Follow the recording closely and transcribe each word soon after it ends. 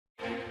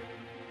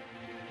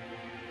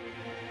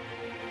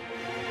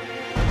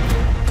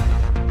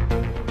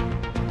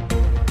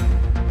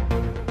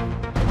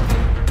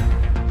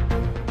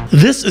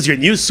This is your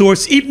news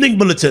source evening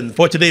bulletin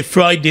for today,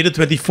 Friday, the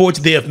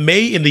 24th day of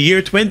May in the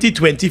year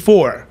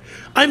 2024.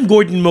 I'm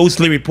Gordon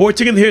Mosley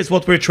reporting, and here's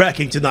what we're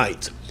tracking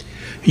tonight.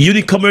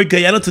 Unicommerce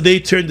Guyana today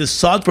turned the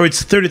sod for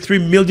its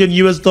 $33 million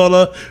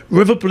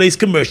River Place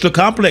commercial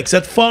complex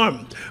at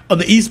Farm on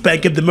the east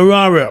bank of the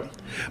Marara,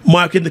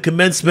 marking the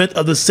commencement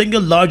of the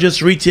single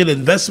largest retail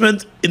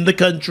investment in the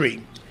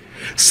country.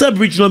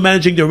 Sub-Regional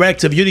Managing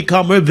Director of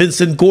Unicommerce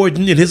Vincent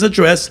Gordon, in his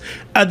address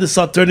at the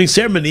sod-turning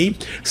ceremony,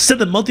 said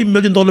the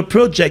multi-million-dollar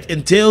project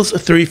entails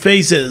 3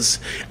 phases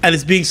and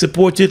is being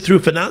supported through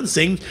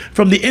financing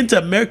from the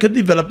Inter-American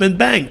Development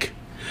Bank.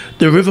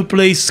 The River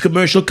Place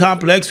commercial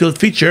complex will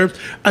feature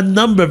a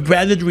number of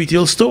branded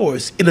retail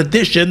stores, in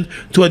addition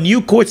to a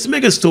new Courts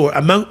megastore,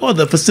 among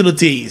other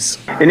facilities.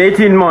 In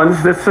 18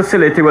 months, this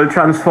facility will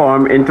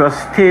transform into a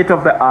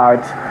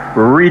state-of-the-art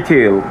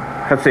retail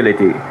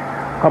facility,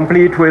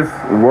 complete with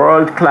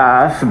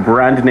world-class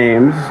brand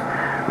names,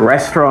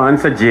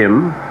 restaurants, a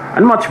gym,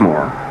 and much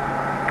more.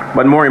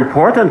 But more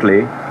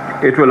importantly,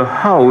 it will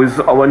house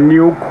our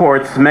new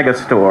Courts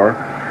megastore,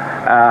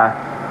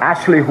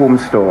 Ashley Home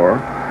Store,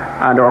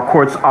 and our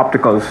Courts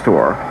Optical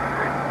Store.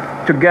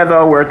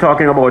 Together, we're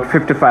talking about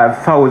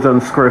 55,000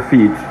 square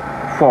feet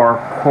for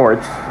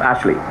Courts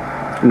Ashley.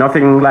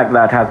 Nothing like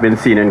that has been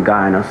seen in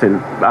Guyana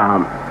since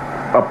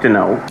up to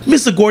now.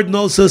 Mr. Gordon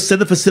also said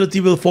the facility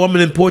will form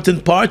an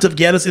important part of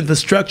Guyana's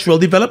infrastructural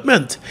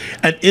development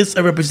and is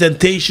a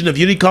representation of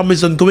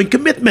Unicommerce's ongoing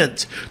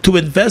commitment to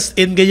invest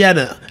in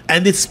Guyana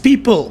and its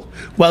people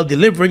while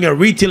delivering a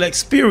retail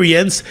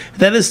experience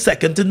that is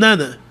second to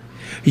none.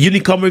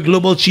 Unicommerce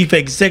Global Chief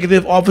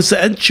Executive Officer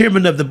and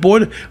Chairman of the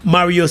Board,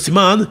 Mario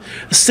Siman,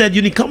 said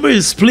Unicommerce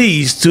is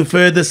pleased to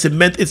further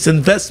cement its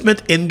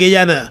investment in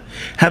Guyana,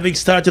 having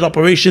started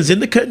operations in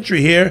the country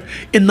here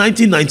in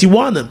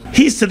 1991.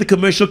 He said the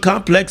commercial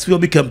complex will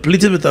be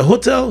completed with a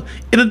hotel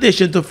in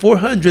addition to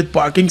 400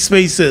 parking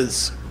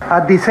spaces.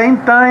 At the same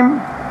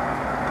time,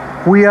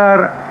 we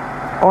are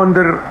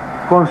under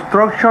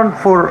construction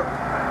for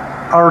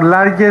our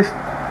largest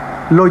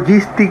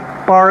logistic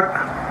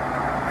park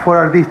for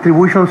our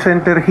distribution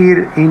center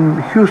here in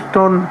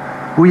Houston,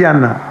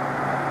 Guyana.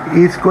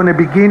 It's going to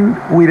begin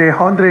with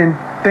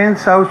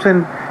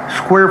 110,000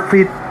 square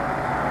feet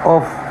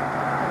of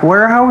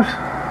warehouse,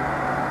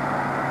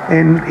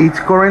 and it's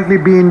currently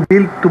being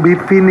built to be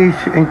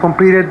finished and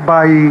completed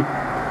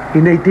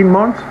in 18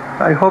 months.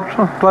 I hope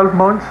so. 12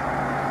 months,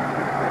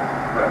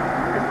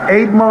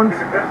 8 months.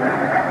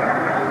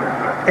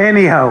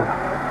 Anyhow,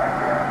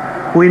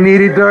 we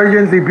need it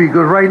urgently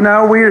because right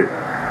now we're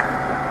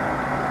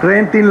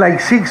renting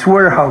like 6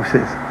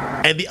 warehouses.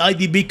 And the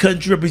IDB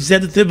country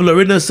representative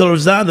Lorena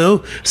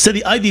Solorzano said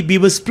the IDB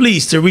was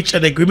pleased to reach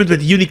an agreement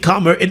with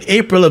Unicommerce in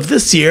April of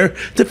this year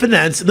to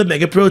finance the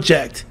mega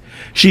project.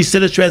 She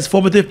said a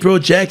transformative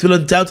project will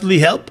undoubtedly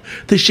help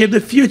to shape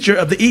the future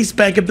of the east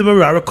bank of the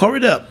Marara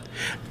corridor,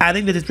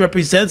 adding that it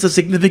represents a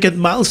significant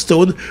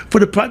milestone for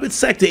the private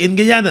sector in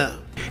Guyana.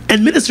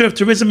 And Minister of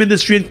Tourism,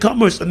 Industry and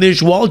Commerce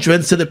Anish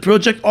Waldron said the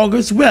project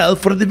augurs well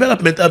for the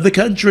development of the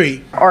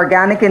country.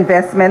 Organic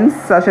investments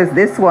such as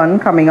this one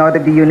coming out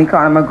of the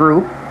Unicommerce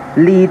Group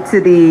lead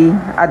to the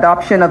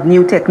adoption of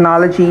new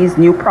technologies,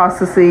 new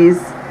processes,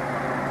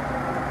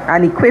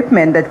 and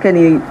equipment that can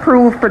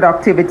improve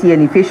productivity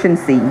and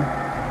efficiency.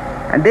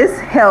 And this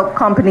helps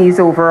companies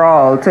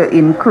overall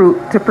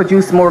to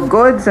produce more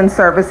goods and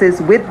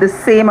services with the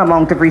same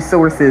amount of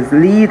resources,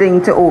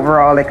 leading to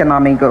overall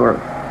economic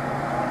growth.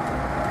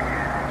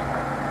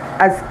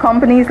 As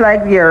companies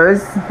like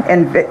yours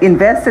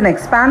invest and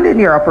expand in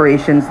their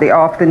operations, they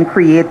often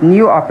create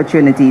new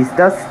opportunities,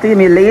 thus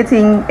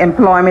stimulating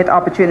employment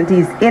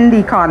opportunities in the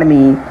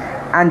economy,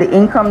 and the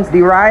incomes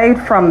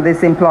derived from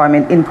this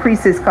employment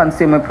increases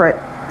consumer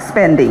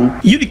spending.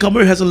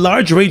 Unicommerce has a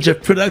large range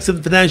of products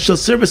and financial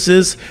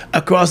services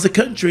across the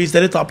countries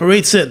that it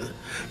operates in,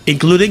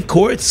 including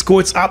Courts,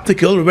 Courts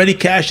Optical, Ready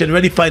Cash and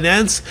Ready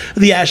Finance,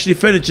 the Ashley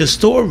Furniture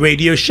Store,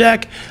 Radio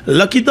Shack,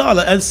 Lucky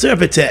Dollar, and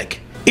Servitech.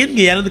 In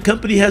Guyana, the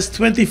company has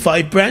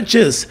 25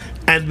 branches,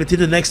 and within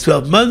the next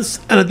 12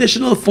 months, an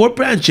additional 4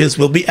 branches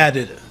will be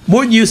added.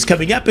 More news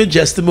coming up in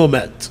just a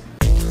moment.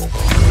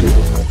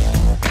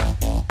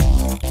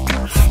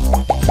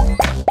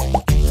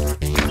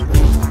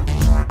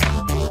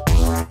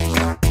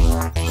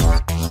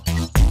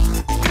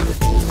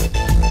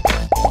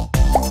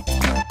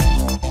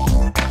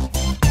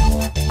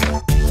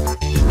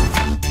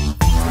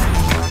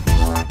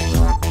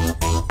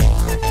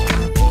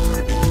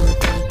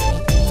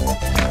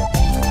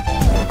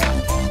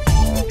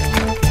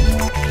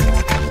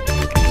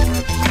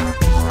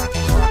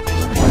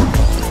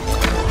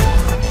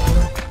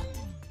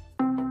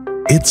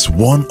 It's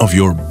one of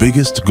your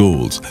biggest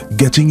goals,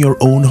 getting your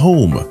own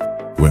home,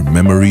 where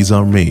memories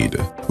are made,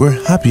 where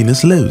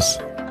happiness lives.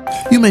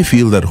 You may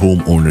feel that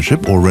home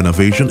ownership or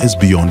renovation is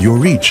beyond your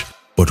reach,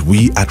 but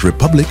we at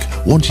Republic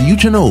want you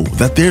to know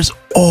that there's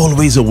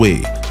always a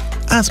way.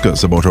 Ask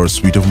us about our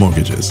suite of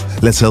mortgages.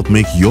 Let's help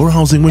make your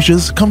housing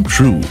wishes come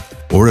true.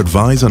 or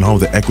advise on how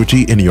the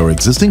equity in your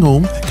existing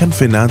home can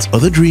finance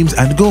other dreams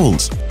and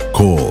goals.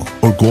 Call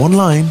or go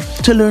online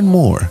to learn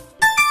more.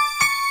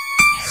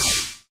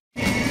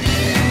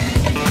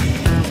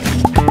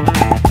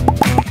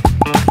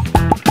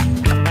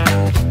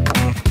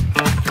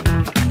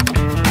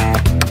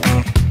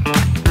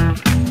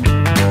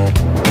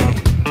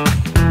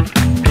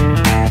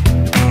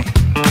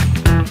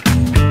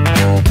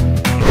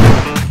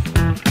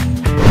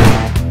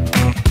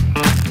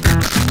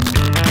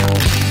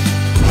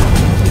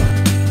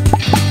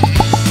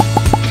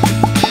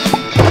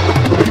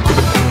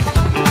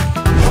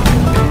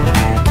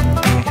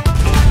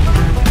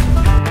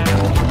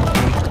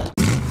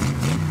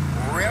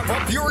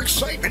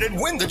 Excitement and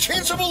win the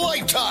chance of a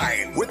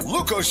lifetime with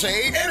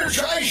Lucozade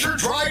Energize Your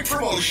Drive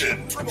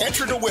promotion.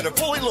 Enter to win a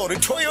fully loaded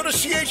Toyota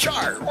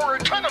CHR or a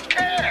ton of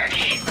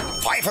cash.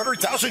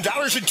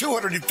 $500,000 and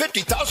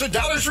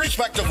 $250,000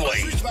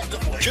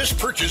 respectively. Just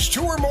purchase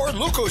 2 or more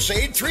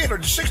Lucozade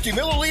 360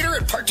 milliliter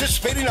at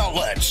participating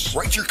outlets.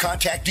 Write your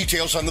contact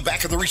details on the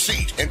back of the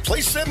receipt and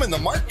place them in the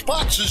marked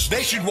boxes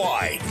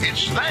nationwide.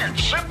 It's that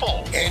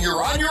simple. And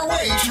you're on your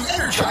way to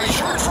energize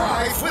your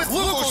drive with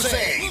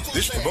Lucozade.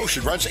 This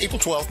promotion runs April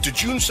 12th to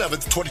June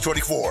 7th,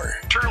 2024.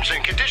 Terms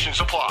and conditions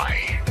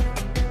apply.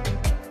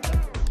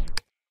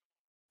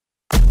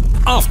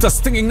 After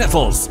stinging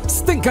nettles,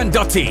 stink and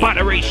dirty,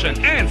 moderation,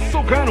 and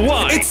soca and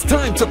wine, it's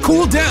time to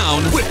cool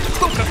down with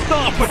soca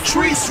star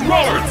Patrice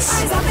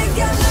Roberts.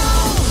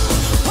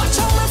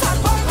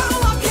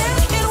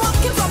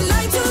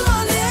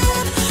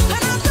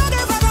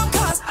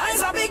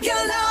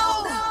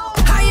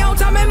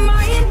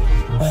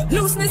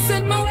 Looseness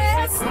in my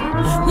waist,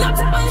 not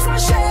to ice my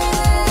shade.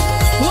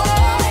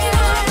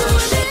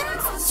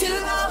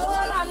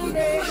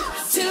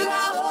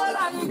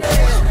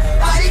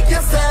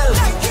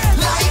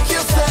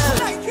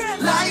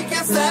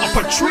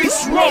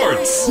 Patrice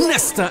Roberts,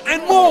 Nesta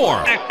and more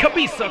at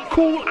Cabisa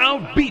Cool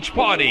Out Beach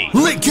Party.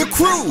 Link your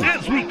crew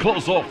as we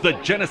close off the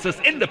Genesis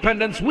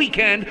Independence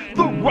Weekend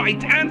the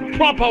right and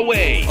proper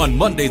way. On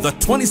Monday the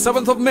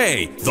 27th of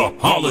May, the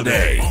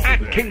holiday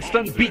at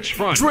Kingston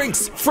Beachfront.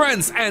 Drinks,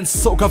 friends, and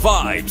soca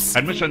vibes.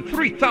 Admission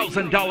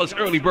 $3,000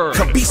 early bird.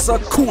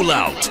 Cabisa Cool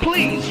Out.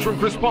 Please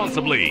drink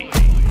responsibly.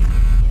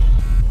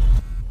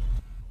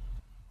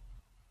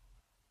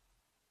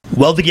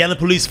 Well, the Guyana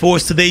Police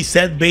Force today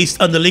said,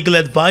 based on the legal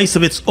advice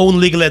of its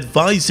own legal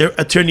advisor,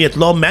 Attorney at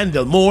Law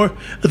Mandel Moore,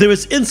 there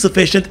is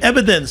insufficient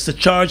evidence to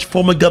charge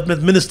former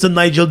Government Minister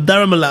Nigel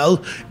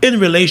Daramalal in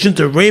relation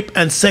to rape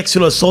and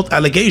sexual assault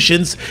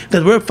allegations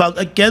that were filed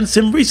against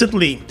him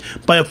recently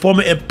by a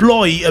former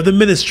employee of the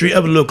Ministry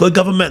of Local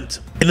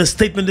Government. In a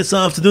statement this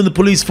afternoon, the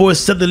police force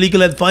said the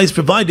legal advice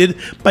provided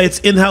by its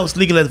in-house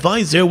legal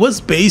advisor was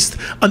based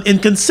on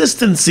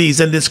inconsistencies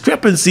and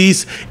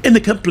discrepancies in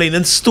the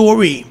complainant's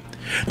story.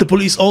 The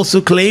police also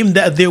claimed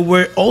that there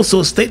were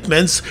also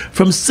statements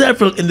from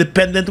several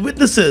independent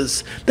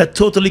witnesses that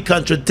totally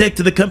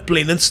contradicted the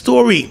complainant's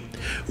story,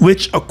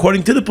 which,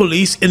 according to the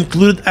police,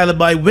 included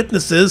alibi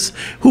witnesses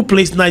who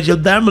placed Nigel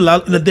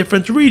Daramalal in a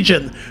different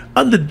region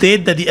on the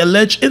date that the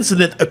alleged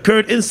incident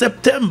occurred in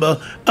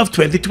September of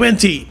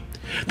 2020.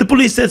 The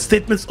police said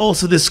statements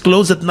also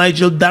disclosed that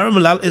Nigel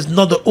Daramalal is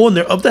not the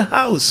owner of the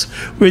house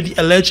where the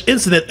alleged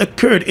incident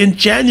occurred in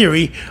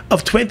January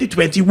of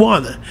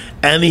 2021,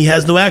 and he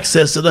has no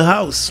access to the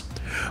house.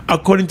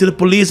 According to the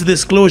police, the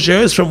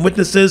disclosures from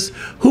witnesses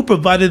who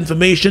provided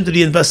information to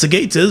the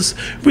investigators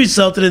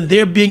resulted in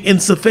there being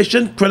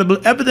insufficient credible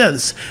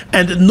evidence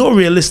and no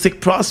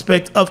realistic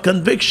prospect of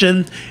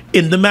conviction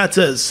in the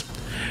matters.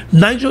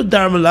 Nigel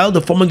Daramalal,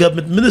 the former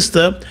government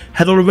minister,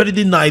 had already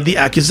denied the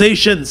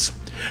accusations.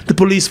 The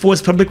police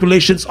force public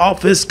relations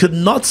office could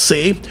not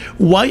say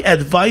why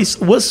advice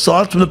was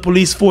sought from the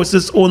police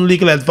force's own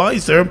legal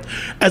advisor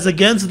as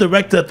against the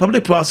director of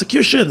public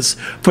prosecutions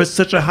for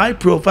such a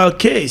high-profile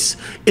case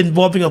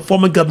involving a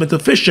former government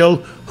official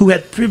who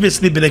had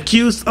previously been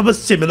accused of a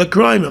similar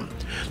crime.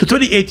 The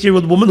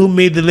 28-year-old woman who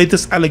made the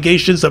latest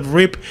allegations of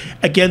rape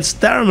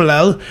against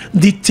Daramalal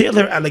detailed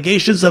her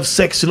allegations of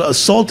sexual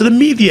assault to the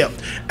media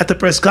at a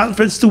press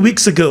conference 2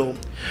 weeks ago.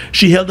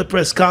 She held a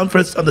press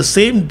conference on the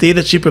same day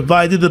that she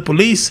provided the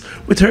police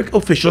with her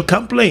official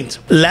complaint.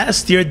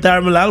 Last year,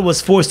 Daramalal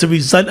was forced to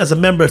resign as a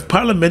member of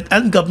parliament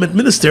and government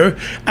minister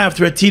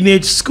after a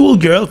teenage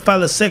schoolgirl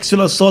filed a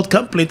sexual assault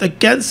complaint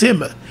against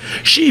him.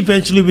 She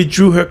eventually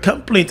withdrew her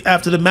complaint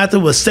after the matter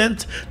was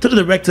sent to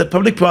the director of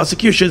public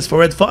prosecutions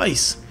for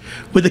advice.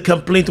 With the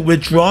complaint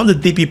withdrawn, the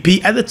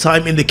DPP at the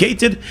time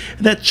indicated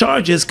that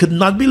charges could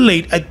not be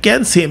laid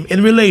against him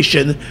in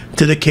relation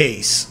to the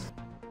case.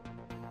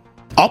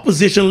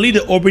 Opposition leader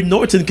Aubrey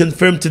Norton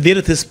confirmed today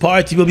that his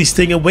party will be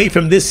staying away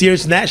from this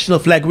year's national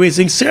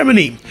flag-raising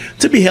ceremony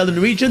to be held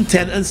in Region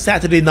 10 on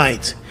Saturday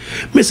night.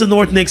 Mr.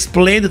 Norton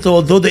explained that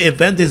although the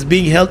event is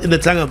being held in the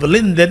town of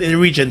Linden in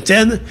Region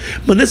 10,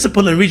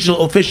 municipal and regional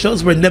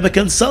officials were never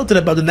consulted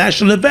about the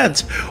national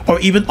event or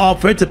even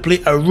offered to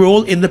play a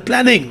role in the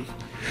planning.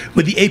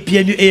 With the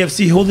APNU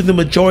AFC holding the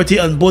majority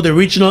on both the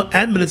regional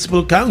and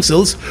municipal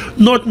councils,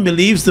 Norton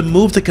believes the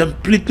move to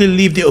completely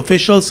leave the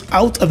officials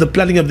out of the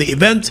planning of the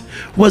event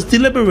was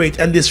deliberate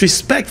and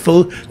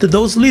disrespectful to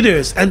those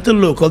leaders and to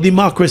local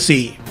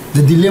democracy.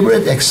 The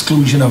deliberate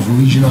exclusion of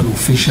regional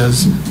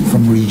officials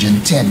from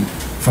Region 10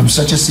 from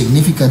such a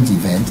significant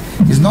event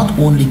is not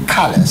only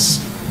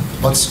callous,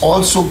 but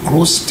also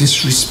gross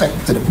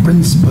disrespect to the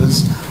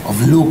principles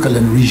of local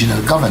and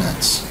regional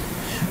governance.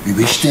 We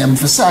wish to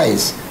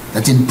emphasize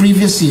that in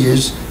previous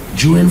years,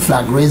 during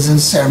flag-raising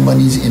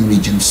ceremonies in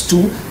Regions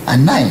 2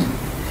 and 9,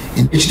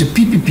 in which the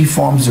PPP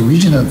forms the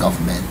regional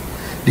government,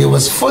 there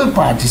was full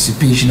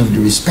participation of the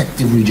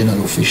respective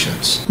regional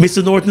officials.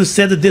 Mr. Norton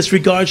said the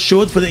disregard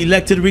showed for the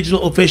elected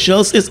regional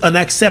officials is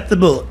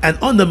unacceptable and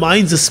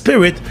undermines the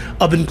spirit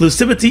of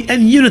inclusivity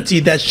and unity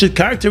that should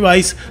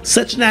characterize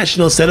such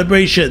national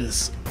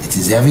celebrations. It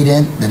is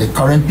evident that the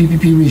current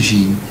PPP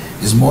regime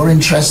is more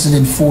interested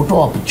in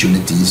photo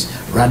opportunities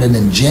rather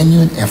than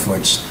genuine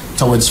efforts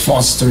towards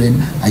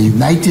fostering a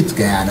united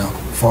Guyana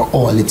for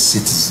all its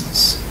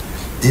citizens.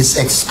 This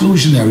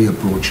exclusionary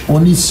approach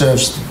only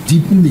serves to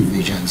deepen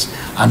divisions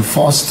and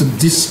foster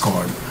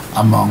discord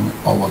among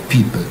our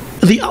people.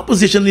 The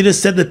opposition leader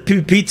said that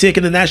PPP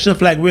taking the national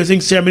flag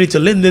raising ceremony to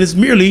Linden is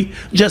merely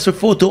just a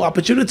photo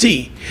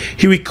opportunity.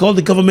 He recalled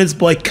the government's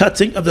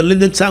boycotting of the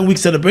Linden Town Week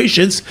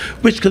celebrations,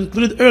 which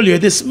concluded earlier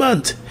this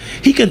month.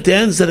 He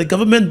contends that the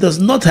government does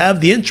not have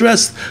the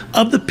interests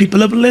of the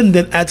people of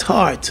Linden at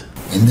heart.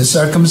 In this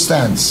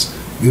circumstance,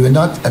 we will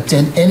not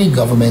attend any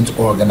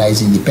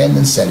government-organized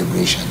independence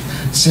celebration,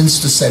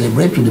 since to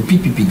celebrate with the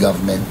PPP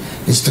government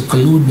is to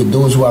collude with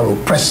those who are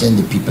oppressing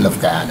the people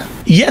of Guyana.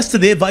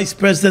 Yesterday, Vice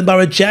President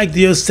Barra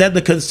Jagdeo said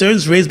the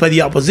concerns raised by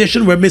the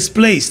opposition were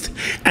misplaced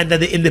and that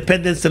the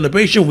independence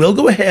celebration will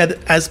go ahead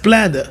as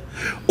planned.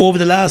 Over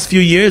the last few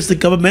years, the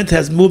government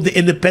has moved the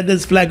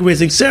independence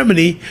flag-raising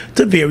ceremony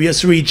to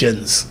various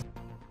regions.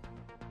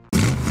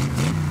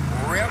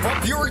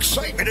 Your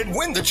excitement and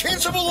win the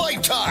chance of a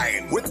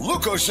lifetime with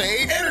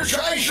Lucozade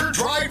Energize Your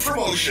Drive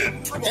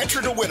promotion.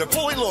 Enter to win a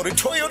fully loaded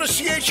Toyota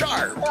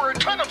CHR or a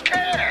ton of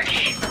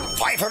cash.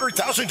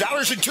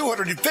 $500,000 and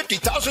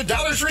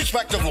 $250,000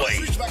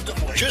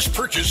 respectively. Just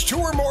purchase 2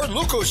 or more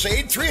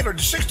Lucozade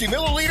 360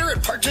 milliliter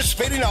at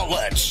participating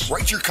outlets.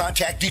 Write your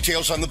contact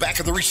details on the back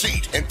of the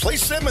receipt and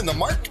place them in the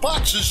marked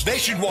boxes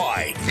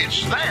nationwide.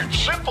 It's that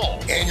simple.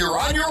 And you're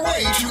on your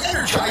way to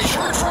Energize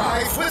Your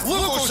Drive with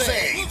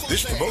Lucozade.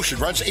 This promotion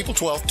runs April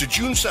 12th to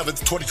June 7th,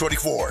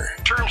 2024.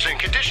 Terms and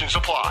conditions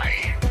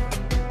apply.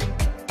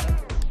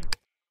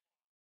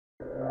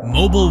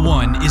 Mobil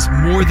 1 is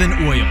more than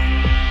oil.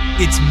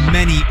 It's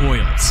many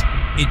oils.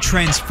 It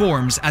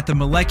transforms at the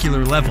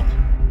molecular level.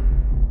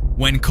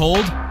 When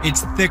cold,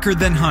 it's thicker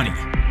than honey.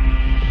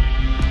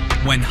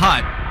 When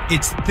hot,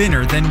 it's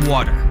thinner than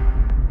water.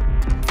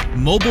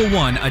 Mobil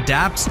 1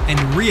 adapts and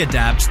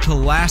readapts to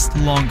last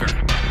longer.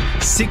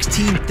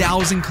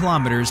 16,000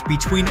 kilometers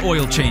between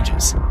oil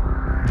changes.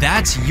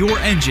 That's your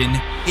engine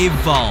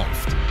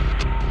evolved.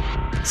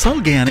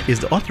 Sol Guyana is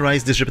the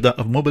authorized distributor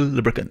of Mobil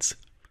lubricants.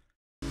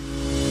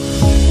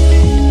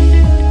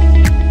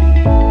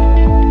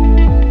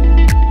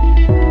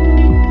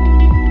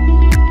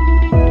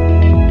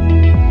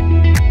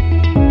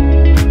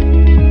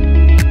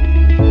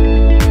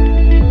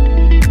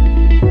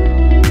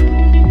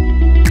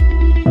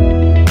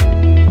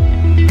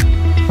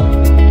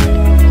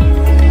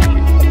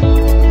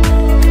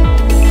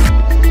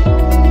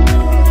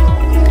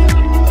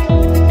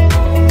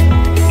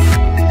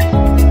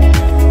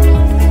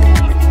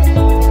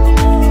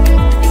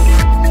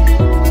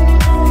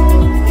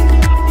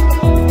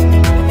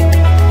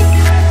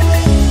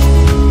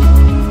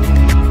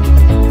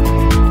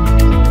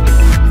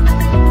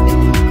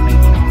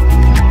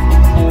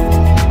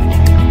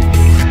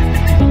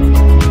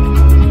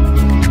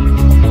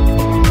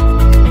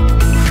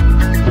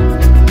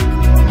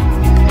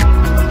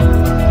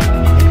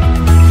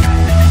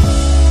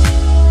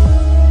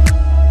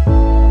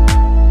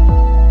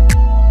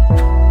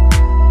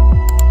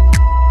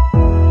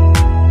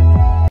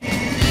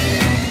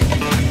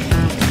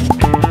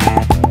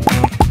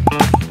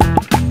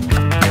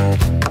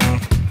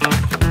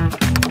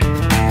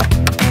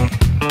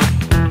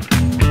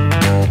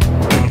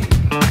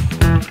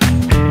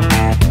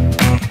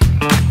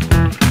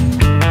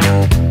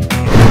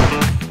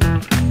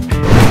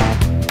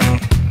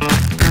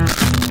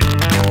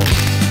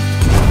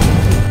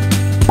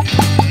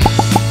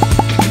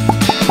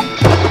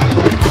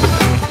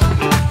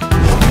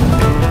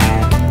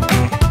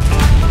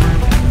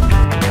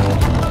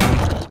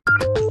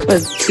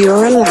 was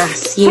Diora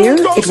last year.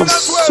 It was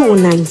so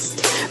nice.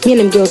 Me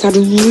and them girls had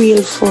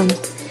real fun.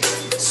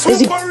 It's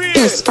the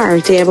best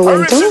party I ever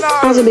went to.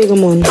 As a big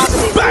one.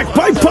 Back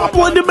by Pop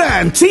on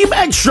Demand, Team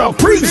Extra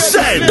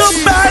present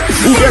the Bad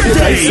Food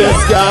Day.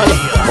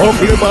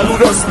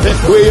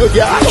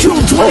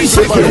 June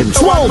 22nd,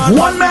 12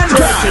 one-man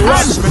band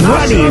and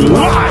running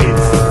live.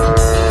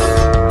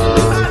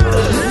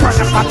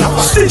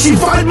 Stitchy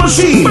Fight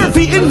Machine,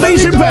 Murphy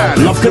Invasion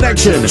Band, Love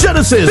Connection,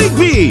 Genesis, Big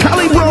B,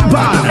 Cali World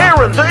Band,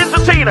 Aaron the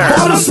Entertainer,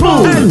 Water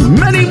Smooth, and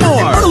many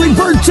more. Early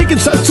bird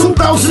tickets at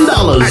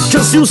 $2,000 at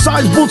Just You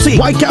Size Boutique,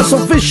 White Castle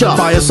Fish Shop,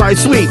 Fireside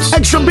Suites,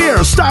 Extra Beer,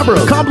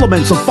 Starbucks,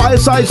 compliments of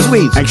Fireside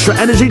Suites, Extra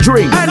Energy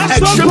Drink, and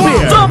Extra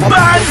Beer. The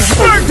band's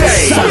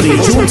birthday, Saturday,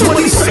 June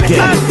 22nd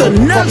at the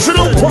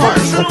National Park.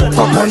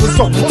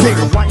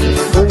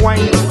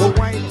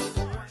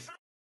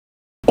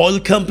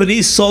 Oil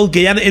company Sol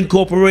Guyana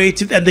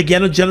Incorporated and the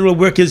Guyana General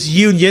Workers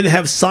Union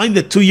have signed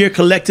a 2-year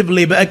collective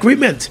labor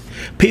agreement,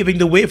 paving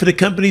the way for the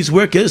company's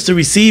workers to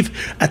receive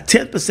a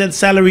 10%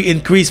 salary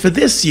increase for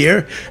this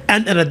year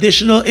and an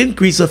additional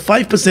increase of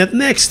 5%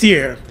 next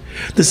year.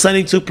 The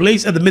signing took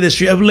place at the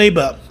Ministry of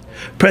Labor.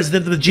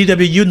 President of the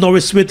GWU,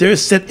 Norris Witter,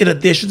 said in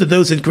addition to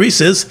those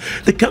increases,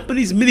 the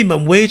company's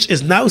minimum wage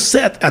is now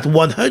set at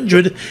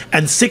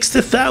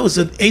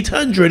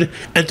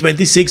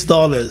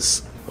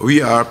 $160,826.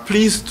 We are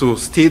pleased to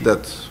state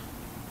that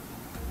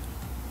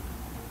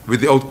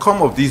with the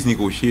outcome of these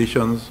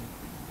negotiations,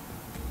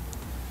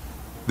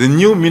 the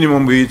new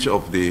minimum wage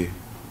of the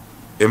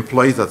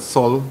employees at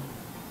Sol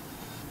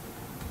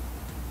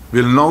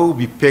will now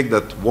be pegged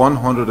at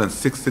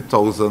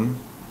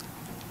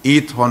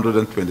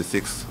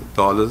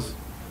 $160,826.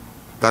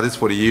 That is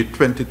for the year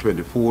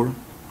 2024.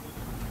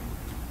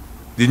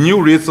 The new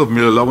rates of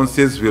meal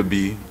allowances will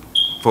be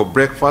for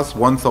breakfast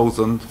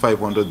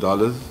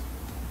 $1,500,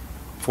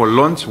 for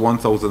lunch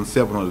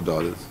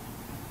 $1,700,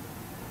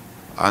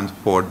 and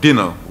for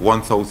dinner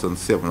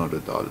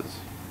 $1,700.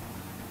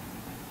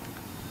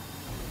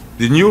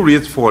 The new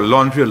rate for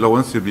laundry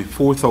allowance will be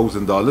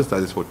 $4,000,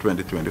 that is for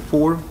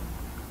 2024.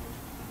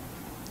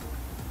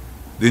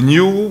 The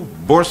new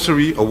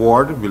bursary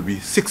award will be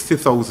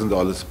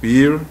 $60,000 per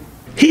year.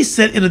 He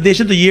said in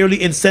addition to yearly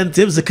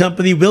incentives, the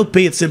company will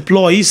pay its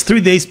employees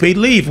 3 days paid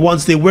leave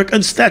once they work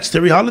on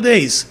statutory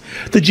holidays.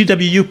 The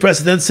GWU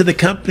president said the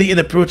company, in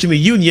approaching the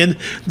union,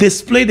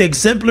 displayed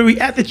exemplary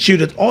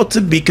attitude that ought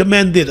to be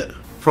commended.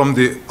 From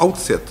the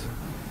outset,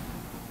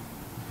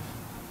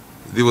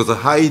 there was a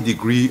high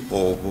degree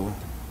of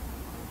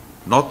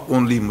not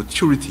only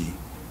maturity,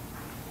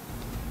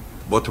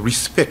 but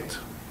respect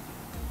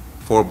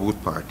for both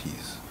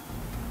parties.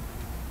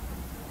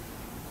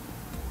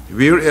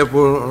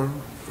 Wherever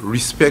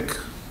respect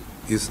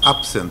is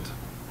absent,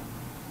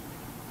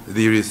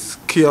 there is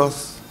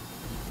chaos,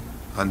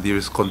 and there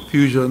is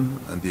confusion,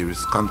 and there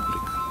is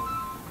conflict.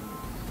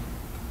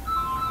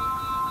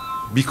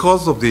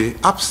 Because of the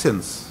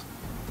absence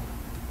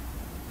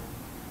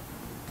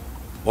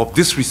of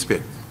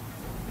disrespect,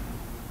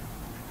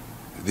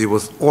 there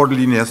was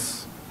orderliness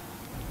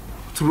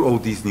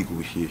throughout these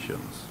negotiations.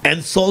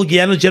 And Sol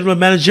Guyana General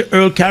Manager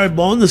Earl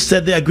Caribon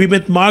said the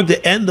agreement marked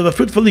the end of a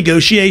fruitful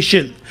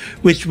negotiation,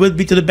 which would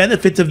be to the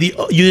benefit of the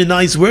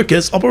unionized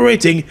workers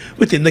operating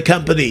within the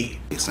company.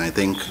 I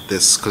think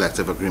this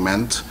collective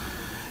agreement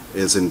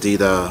is indeed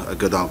a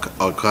good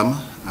outcome.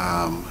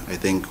 I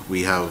think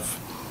we have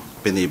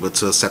been able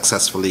to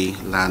successfully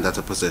land at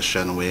a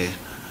position where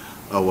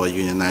our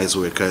unionized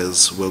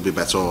workers will be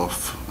better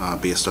off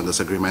based on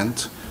this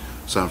agreement.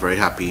 So I'm very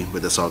happy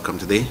with this outcome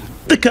today.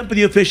 The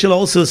company official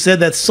also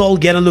said that Sol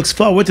Guyana looks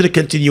forward to the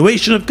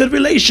continuation of good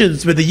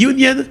relations with the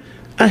union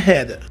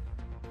ahead.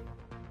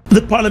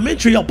 The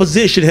parliamentary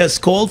opposition has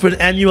called for an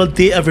annual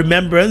day of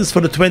remembrance for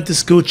the 20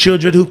 school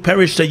children who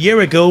perished a year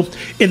ago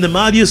in the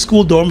Mahdia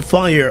school dorm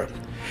fire.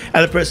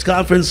 At a press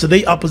conference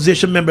today,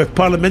 opposition member of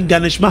parliament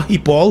Ganesh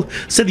Mahipal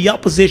said the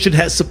opposition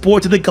has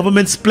supported the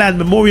government's planned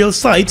memorial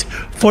site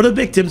for the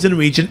victims in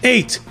Region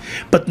 8,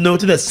 but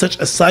noted that such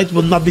a site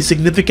will not be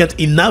significant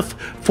enough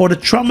for the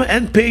trauma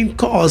and pain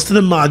caused to the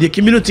Mahdia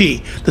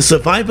community, the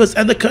survivors,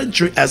 and the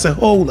country as a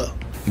whole.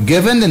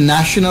 Given the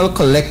national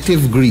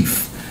collective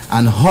grief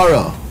and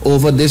horror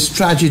over this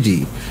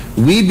tragedy,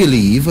 we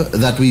believe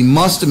that we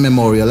must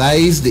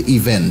memorialize the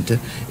event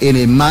in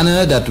a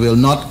manner that will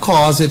not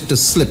cause it to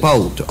slip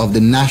out of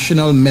the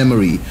national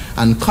memory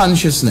and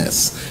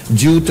consciousness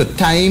due to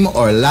time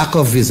or lack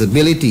of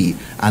visibility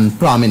and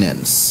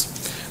prominence.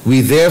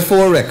 We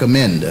therefore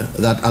recommend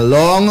that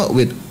along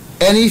with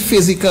any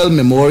physical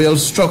memorial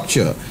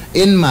structure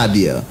in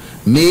Mahdia,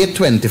 May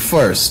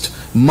 21st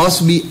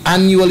must be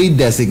annually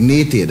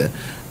designated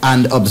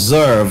and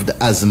observed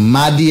as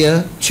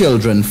Mahdia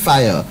Children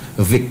Fire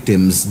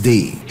Victims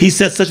Day. He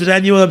said such an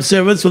annual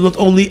observance will not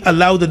only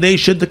allow the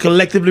nation to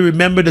collectively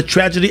remember the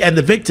tragedy and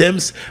the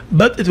victims,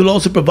 but it will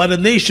also provide the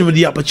nation with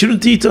the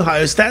opportunity to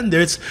higher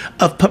standards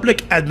of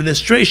public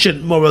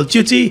administration, moral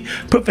duty,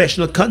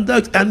 professional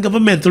conduct, and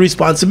governmental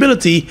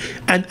responsibility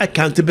and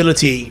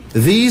accountability.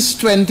 These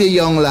 20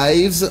 young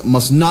lives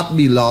must not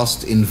be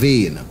lost in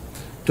vain.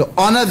 To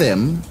honor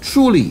them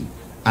truly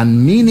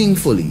and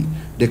meaningfully,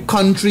 the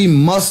country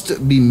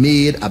must be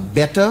made a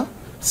better,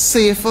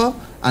 safer,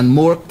 and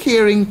more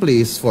caring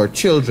place for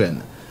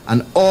children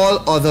and all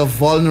other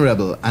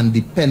vulnerable and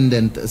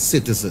dependent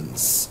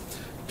citizens.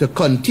 To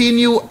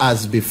continue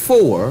as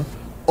before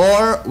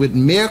or with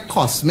mere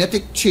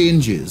cosmetic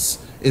changes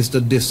is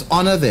to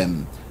dishonor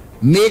them,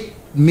 make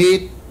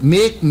make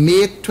May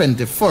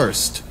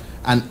 21st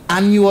an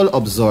annual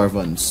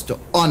observance to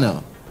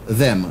honor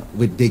them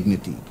with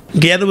dignity.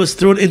 Guyana was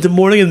thrown into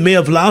mourning in May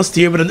of last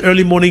year when an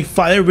early morning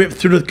fire ripped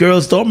through the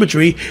girls'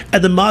 dormitory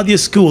at the Madia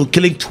school,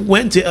 killing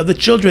 20 of the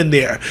children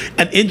there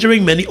and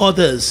injuring many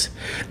others.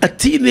 A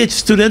teenage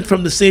student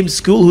from the same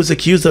school who is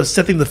accused of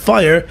setting the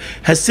fire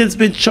has since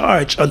been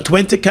charged on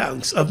 20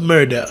 counts of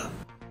murder.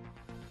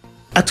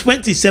 A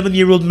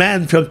 27-year-old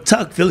man from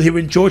Tuckville here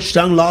in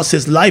Georgetown lost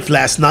his life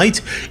last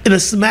night in a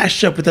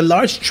smash-up with a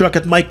large truck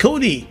at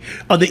Maikoni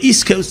on the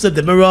east coast of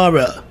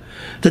Demerara.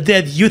 The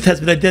dead youth has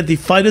been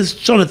identified as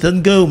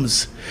Jonathan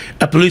Gomes.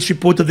 A police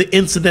report of the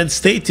incident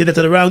stated that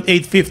at around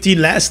 8:15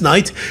 last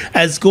night,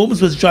 as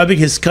Gomes was driving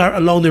his car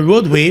along the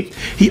roadway,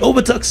 he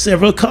overtook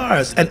several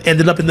cars and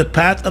ended up in the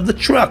path of the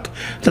truck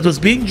that was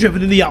being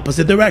driven in the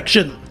opposite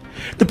direction.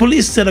 The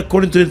police said,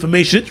 according to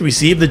information it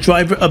received, the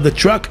driver of the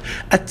truck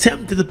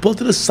attempted to pull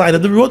to the side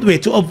of the roadway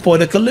to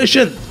avoid a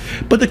collision,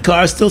 but the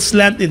car still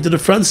slammed into the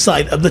front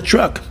side of the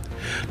truck.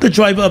 The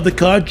driver of the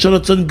car,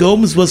 Jonathan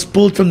Gomes, was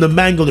pulled from the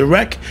mangled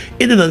wreck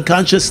in an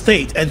unconscious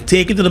state and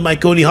taken to the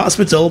Maikoni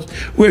hospital,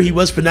 where he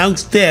was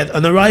pronounced dead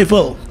on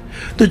arrival.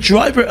 The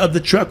driver of the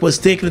truck was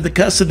taken into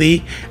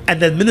custody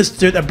and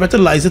administered a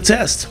breathalyzer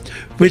test,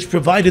 which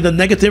provided a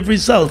negative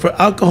result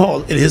for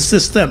alcohol in his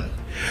system.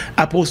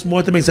 A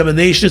post-mortem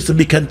examination is to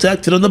be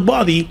conducted on the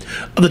body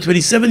of the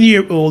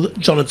 27-year-old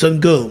Jonathan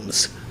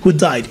Gomes, who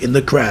died in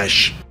the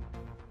crash.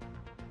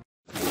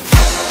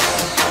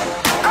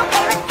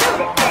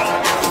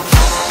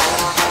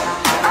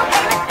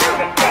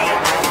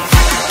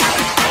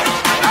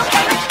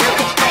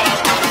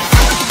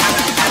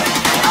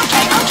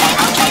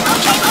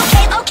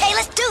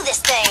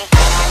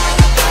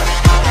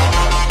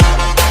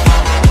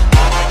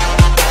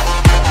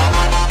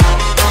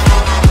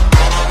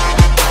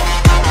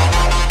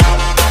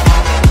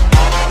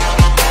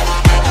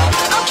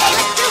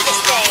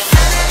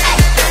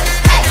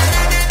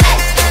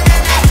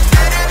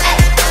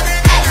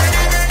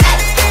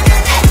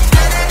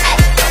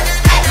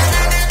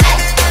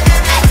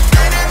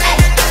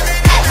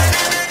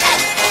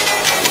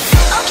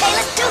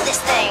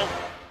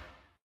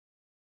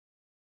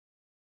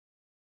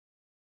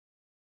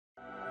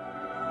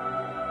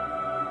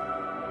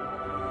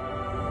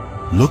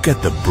 Look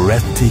at the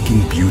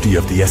breathtaking beauty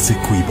of the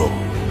Essequibo.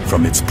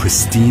 From its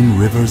pristine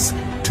rivers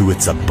to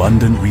its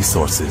abundant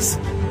resources,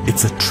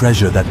 it's a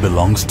treasure that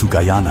belongs to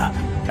Guyana,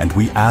 and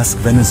we ask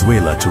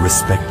Venezuela to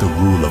respect the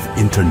rule of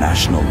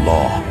international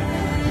law.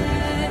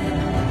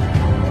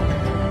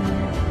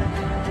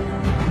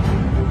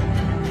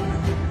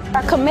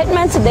 Our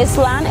commitment to this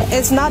land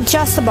is not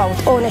just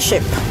about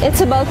ownership.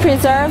 It's about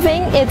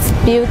preserving its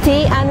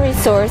beauty and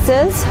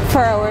resources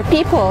for our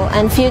people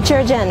and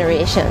future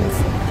generations.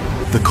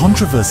 The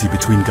controversy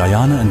between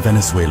Guyana and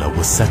Venezuela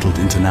was settled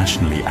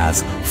internationally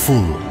as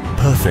full,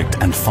 perfect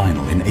and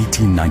final in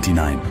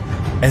 1899.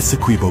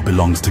 Essequibo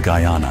belongs to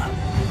Guyana.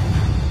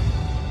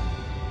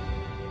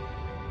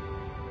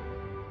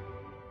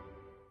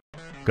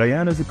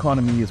 Guyana's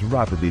economy is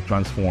rapidly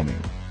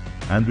transforming,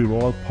 and we're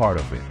all part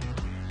of it.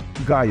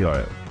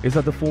 Guyoil is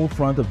at the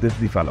forefront of this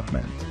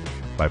development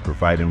by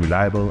providing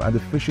reliable and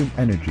efficient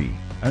energy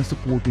and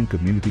supporting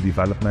community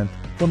development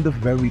from the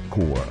very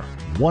core.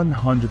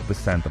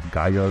 100% of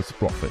Guyoil's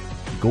profit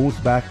goes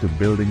back to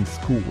building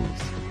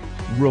schools,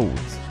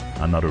 roads,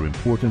 and other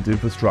important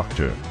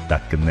infrastructure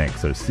that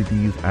connects our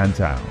cities and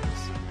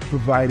towns,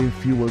 providing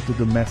fuel to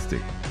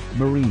domestic,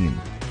 marine,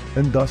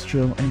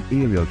 industrial, and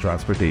aerial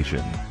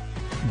transportation.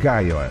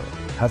 Guyoil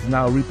has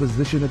now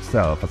repositioned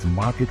itself as a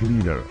market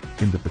leader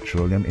in the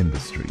petroleum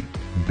industry,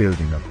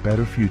 building a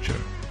better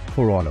future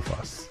for all of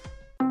us.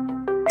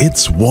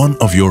 It's one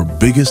of your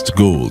biggest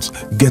goals,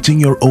 getting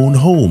your own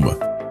home,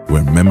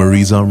 where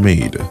memories are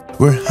made,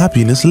 where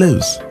happiness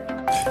lives.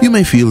 You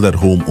may feel that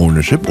home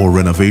ownership or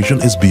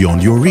renovation is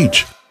beyond your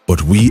reach,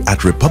 but we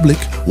at Republic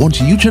want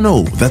you to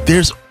know that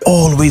there's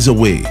always a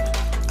way.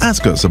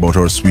 Ask us about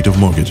our suite of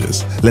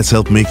mortgages. Let's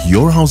help make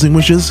your housing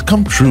wishes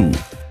come true,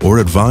 or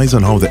advise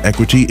on how the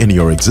equity in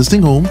your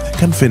existing home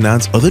can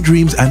finance other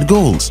dreams and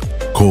goals.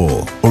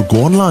 Call or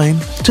go online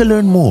to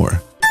learn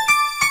more.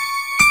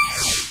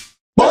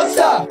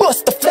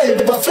 Bust the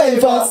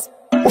flavors.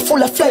 We're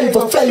full of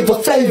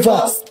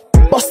flavors.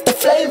 Bust the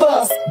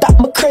flavors that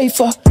me crave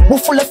for. We're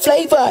full of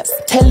flavors.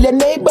 Tell your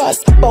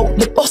neighbors about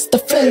the bust the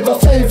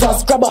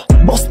flavors. Grab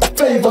a bust the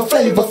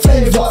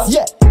flavors.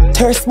 Yeah,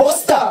 thirst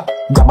buster.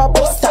 Grab a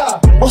buster.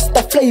 Bust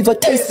the flavor,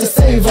 taste the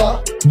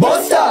savor.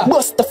 Bust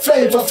the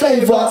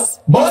flavors.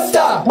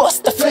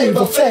 Bust the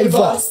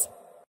flavors.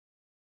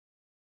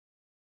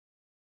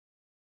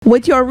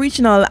 With your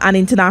regional and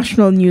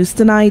international news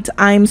tonight,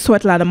 I'm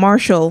Svetlana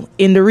Marshall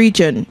in the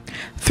region.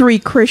 3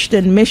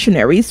 Christian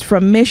missionaries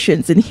from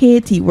missions in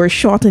Haiti were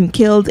shot and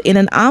killed in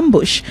an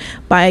ambush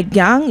by a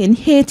gang in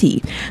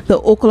Haiti, the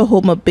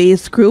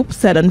Oklahoma-based group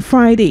said on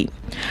Friday.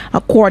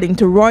 According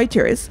to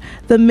Reuters,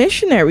 the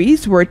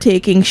missionaries were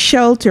taking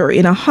shelter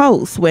in a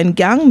house when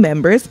gang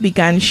members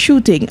began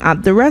shooting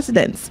at the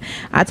residents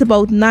at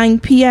about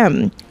 9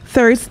 p.m.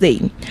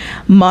 Thursday.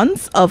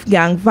 Months of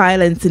gang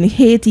violence in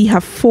Haiti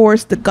have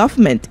forced the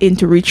government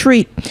into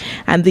retreat,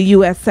 and the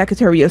U.S.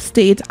 Secretary of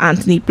State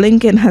Antony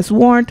Blinken has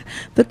warned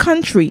the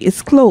country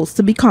is close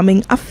to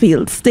becoming a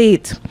failed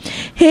state.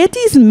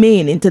 Haiti's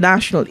main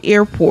international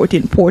airport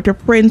in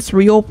Port-au-Prince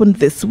reopened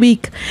this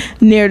week,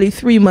 nearly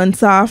 3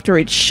 months after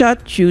it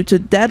shut due to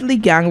deadly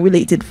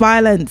gang-related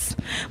violence.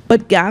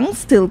 But gangs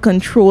still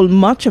control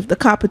much of the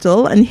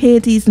capital, and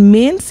Haiti's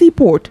main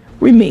seaport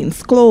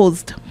remains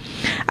closed.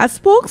 A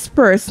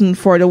spokesperson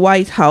for the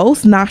White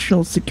House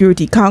National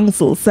Security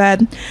Council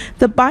said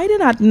the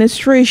Biden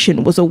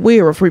administration was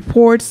aware of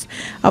reports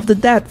of the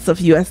deaths of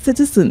U.S.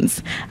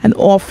 citizens and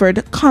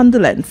offered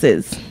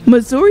condolences.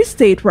 Missouri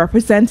State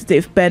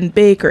Representative Ben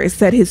Baker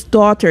said his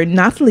daughter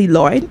Natalie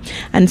Lloyd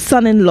and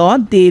son-in-law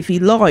Davy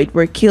Lloyd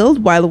were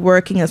killed while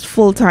working as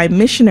full-time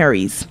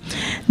missionaries.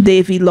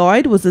 Davy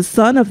Lloyd was the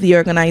son of the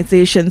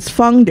organization's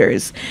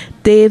founders,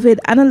 David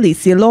and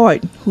Alicia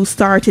Lloyd, who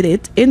started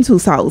it in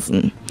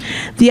 2000.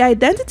 The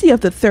identity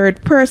of the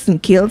third person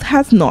killed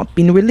has not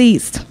been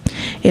released.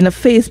 In a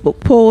Facebook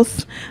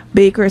post,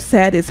 Baker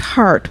said his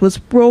heart was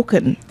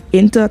broken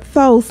into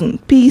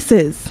 1,000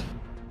 pieces.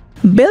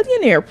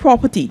 Billionaire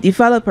property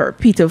developer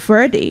Peter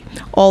Verde,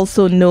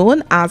 also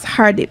known as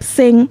Hardeep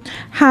Singh,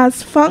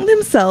 has found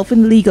himself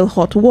in legal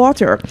hot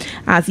water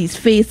as he's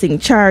facing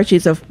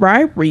charges of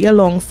bribery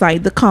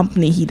alongside the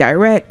company he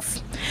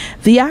directs.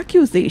 The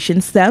accusation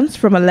stems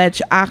from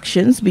alleged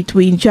actions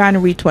between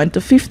January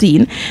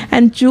 2015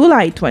 and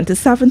July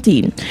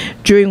 2017,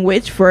 during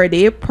which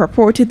Verde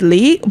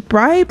purportedly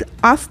bribed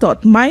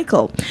Astot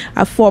Michael,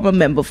 a former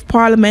member of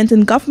parliament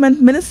and government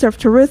minister of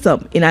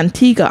tourism in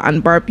Antigua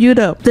and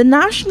Barbuda. The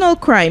National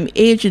Crime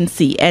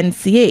Agency,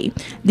 NCA,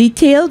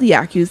 detailed the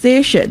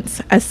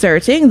accusations,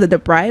 asserting that the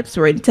bribes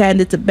were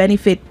intended to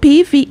benefit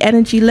PV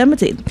Energy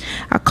Limited,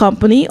 a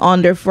company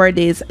under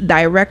Verde's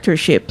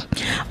directorship.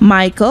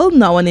 Michael,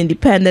 now an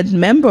independent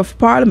member of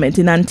parliament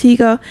in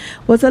Antigua,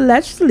 was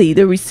allegedly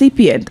the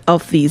recipient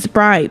of these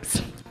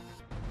bribes.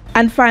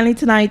 And finally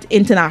tonight,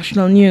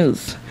 international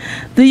news.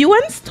 The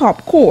UN's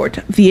top court,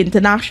 the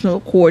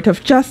International Court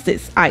of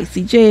Justice,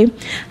 ICJ,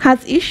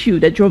 has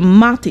issued a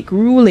dramatic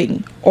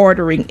ruling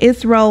ordering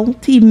Israel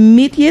to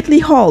immediately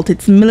halt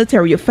its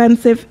military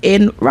offensive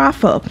in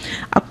Rafah,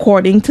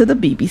 according to the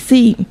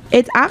BBC.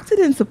 It acted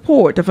in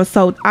support of a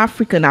South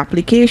African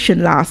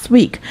application last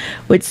week,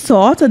 which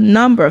sought a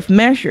number of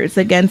measures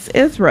against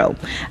Israel,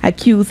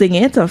 accusing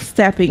it of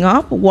stepping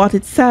up what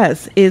it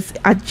says is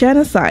a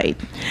genocide.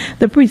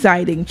 The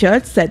presiding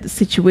judge said the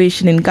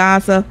situation in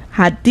Gaza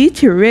had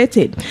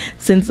deteriorated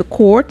since the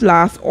court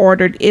last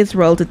ordered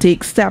Israel to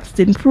take steps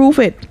to improve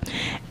it.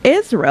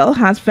 Israel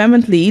has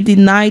vehemently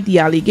denied the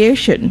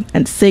allegation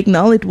and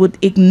signaled it would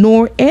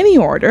ignore any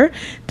order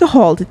to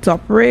halt its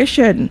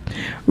operation.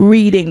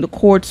 Reading the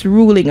court's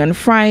ruling on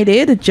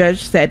Friday, the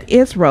judge said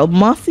Israel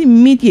must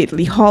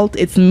immediately halt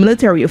its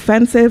military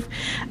offensive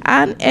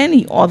and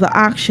any other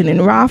action in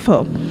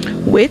Rafah,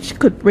 which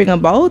could bring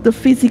about the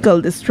physical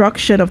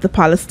destruction of the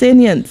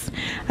Palestinians,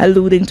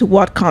 alluding to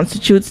what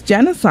constitutes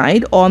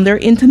genocide under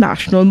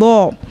international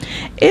law.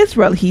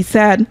 Israel, he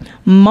said,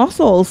 must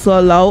also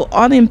allow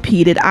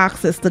unimpeded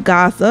access to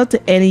Gaza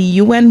to any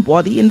UN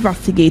body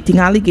investigating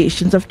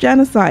allegations of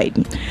genocide.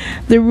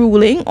 The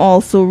ruling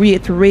also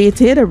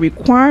reiterated a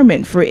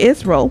requirement for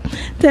Israel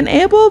to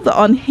enable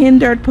the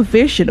unhindered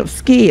provision of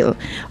scale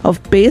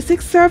of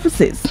basic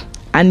services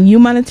and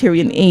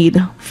humanitarian aid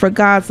for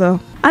Gaza.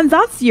 And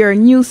that's your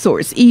News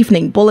Source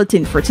Evening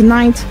Bulletin for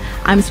tonight.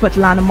 I'm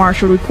Svetlana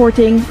Marshall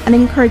reporting and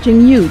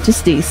encouraging you to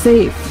stay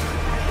safe.